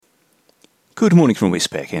Good morning from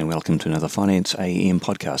Westpac and welcome to another Finance AM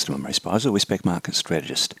podcast. I'm Ray Spicer, Westpac Market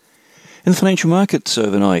Strategist. In the financial markets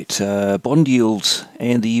overnight, bond yields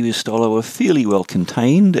and the US dollar were fairly well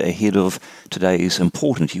contained ahead of today's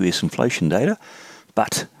important US inflation data,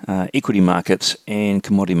 but equity markets and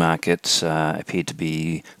commodity markets appeared to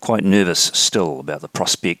be quite nervous still about the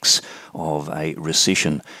prospects of a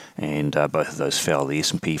recession, and both of those fell. The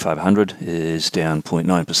S&P 500 is down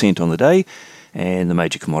 0.9% on the day, and the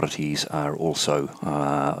major commodities are also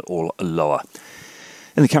all lower.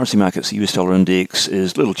 In the currency markets, the US dollar index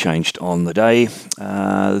is little changed on the day.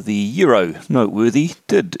 The euro, noteworthy,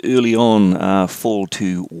 did early on fall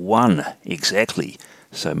to 1 exactly,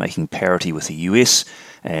 so making parity with the US,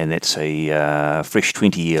 and that's a fresh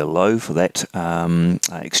 20-year low for that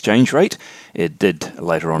exchange rate. It did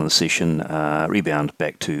later on in the session rebound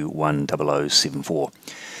back to 10074.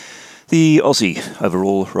 The Aussie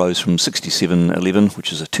overall rose from 67.11,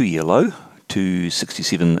 which is a 2-year low, to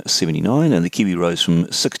 67.79, and the Kiwi rose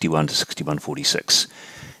from 61 to 61.46.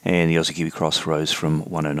 And the Aussie Kiwi Cross rose from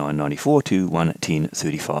 109.94 to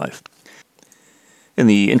 110.35. In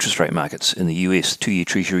the interest rate markets in the US, 2-year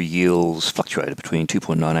Treasury yields fluctuated between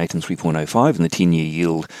 2.98 and 3.05, and the 10-year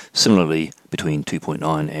yield similarly between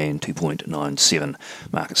 2.9 and 2.97.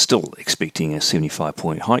 Markets still expecting a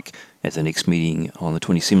 75-point hike at the next meeting on the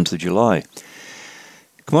 27th of July.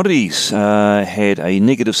 Commodities had a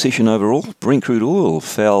negative session overall. Brent crude oil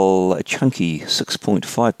fell a chunky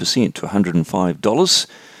 6.5% to $105.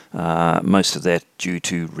 Most of that due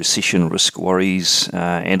to recession risk worries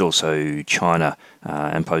and also China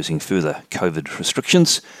imposing further COVID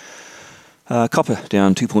restrictions. Copper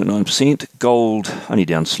down 2.9%, gold only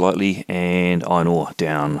down slightly, and iron ore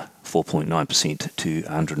down 4.9% to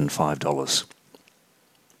 $105.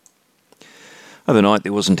 Overnight,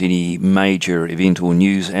 there wasn't any major event or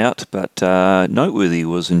news out, but noteworthy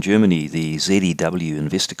was in Germany, the ZEW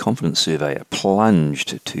Investor Confidence Survey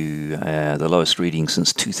plunged to the lowest reading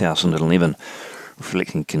since 2011,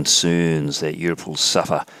 reflecting concerns that Europe will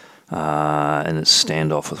suffer in its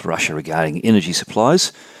standoff with Russia regarding energy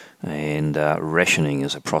supplies, and rationing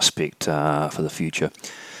as a prospect for the future.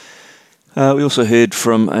 We also heard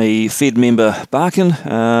from a Fed member, Barkin.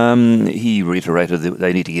 He reiterated that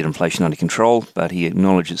they need to get inflation under control, but he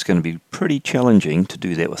acknowledged it's going to be pretty challenging to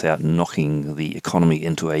do that without knocking the economy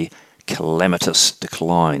into a calamitous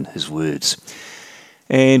decline, his words.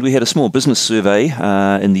 And we had a small business survey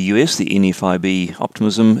in the US. The NFIB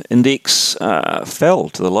Optimism Index fell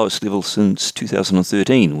to the lowest level since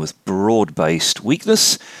 2013 with broad-based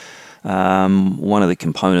weakness. One of the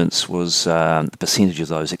components was the percentage of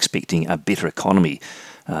those expecting a better economy.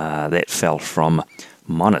 That fell from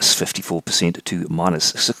minus 54% to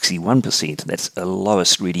minus 61%. That's the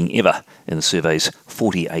lowest reading ever in the survey's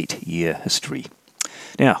 48-year history.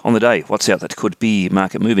 Now, on the day, what's out that could be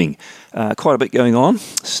market moving? Quite a bit going on,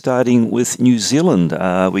 starting with New Zealand.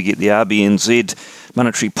 We get the RBNZ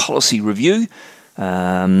Monetary Policy Review.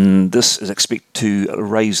 This is expected to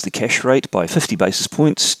raise the cash rate by 50 basis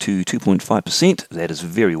points to 2.5%. That is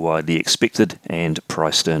very widely expected and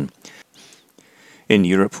priced in. In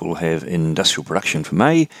Europe, we'll have industrial production for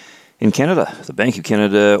May. In Canada, the Bank of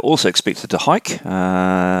Canada also expected to hike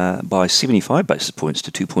by 75 basis points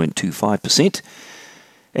to 2.25%.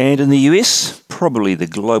 And in the US, probably the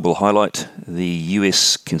global highlight, the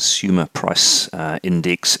US Consumer Price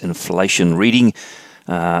Index inflation reading.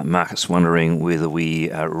 Markets wondering whether we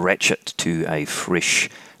ratchet to a fresh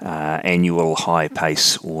annual high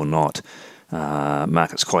pace or not.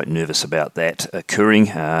 Markets quite nervous about that occurring.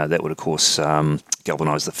 That would, of course,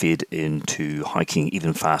 galvanise the Fed into hiking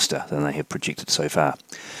even faster than they have projected so far.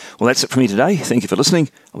 Well, that's it for me today. Thank you for listening.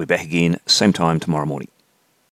 I'll be back again same time tomorrow morning.